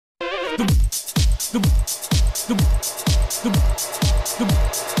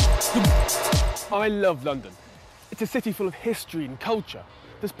I love London. It's a city full of history and culture.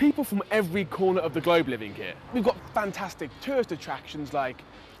 There's people from every corner of the globe living here. We've got fantastic tourist attractions like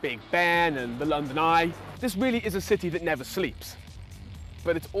Big Ben and the London Eye. This really is a city that never sleeps.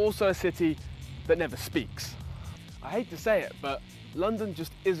 But it's also a city that never speaks. I hate to say it, but London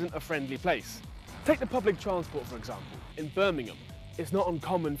just isn't a friendly place. Take the public transport, for example. In Birmingham, it's not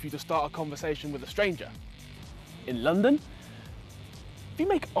uncommon for you to start a conversation with a stranger. In London, if you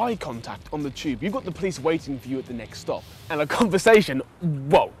make eye contact on the tube, you've got the police waiting for you at the next stop. And a conversation,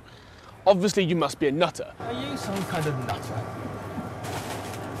 whoa. Obviously you must be a nutter. Are you some kind of nutter?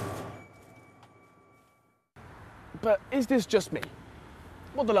 But is this just me?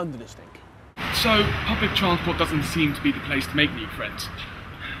 What do Londoners think? So, public transport doesn't seem to be the place to make new friends.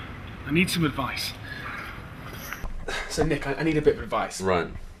 I need some advice. So Nick, I need a bit of advice. Right.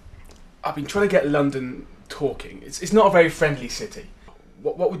 I've been trying to get London talking. It's not a very friendly city.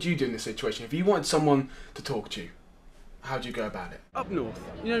 What would you do in this situation? If you wanted someone to talk to you, how do you go about it? Up north,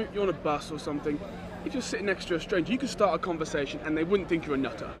 you know, you're on a bus or something. If you're sitting next to a stranger, you could start a conversation and they wouldn't think you're a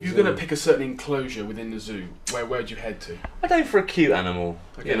nutter. If you're going to pick a certain enclosure within the zoo, where'd you head to? I'd go for a cute animal.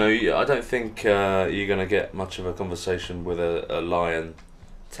 Okay. You know, I don't think you're going to get much of a conversation with a lion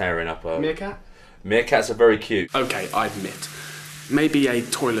tearing up a... Meerkat? Meerkats are very cute. Okay, I admit, maybe a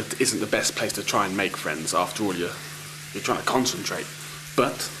toilet isn't the best place to try and make friends. After all, you're trying to concentrate.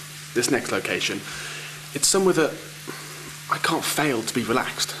 But this next location, it's somewhere that I can't fail to be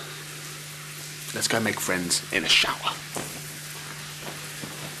relaxed. Let's go make friends in a shower.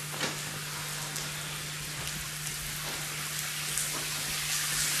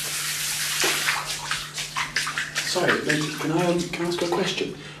 Sorry, lady, can I ask you a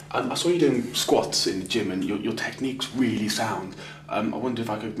question? I saw you doing squats in the gym and your technique's really sound. I wonder if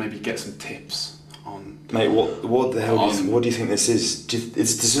I could maybe get some tips on... Mate, what the hell what do you think this is?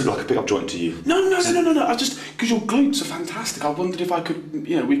 Does it look like a pickup joint to you? No. I just, because your glutes are fantastic. I wondered if I could,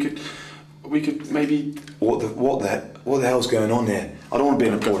 you know, we could maybe... What the hell's going on here? I don't want to be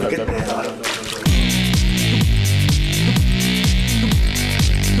in a porn. Get there.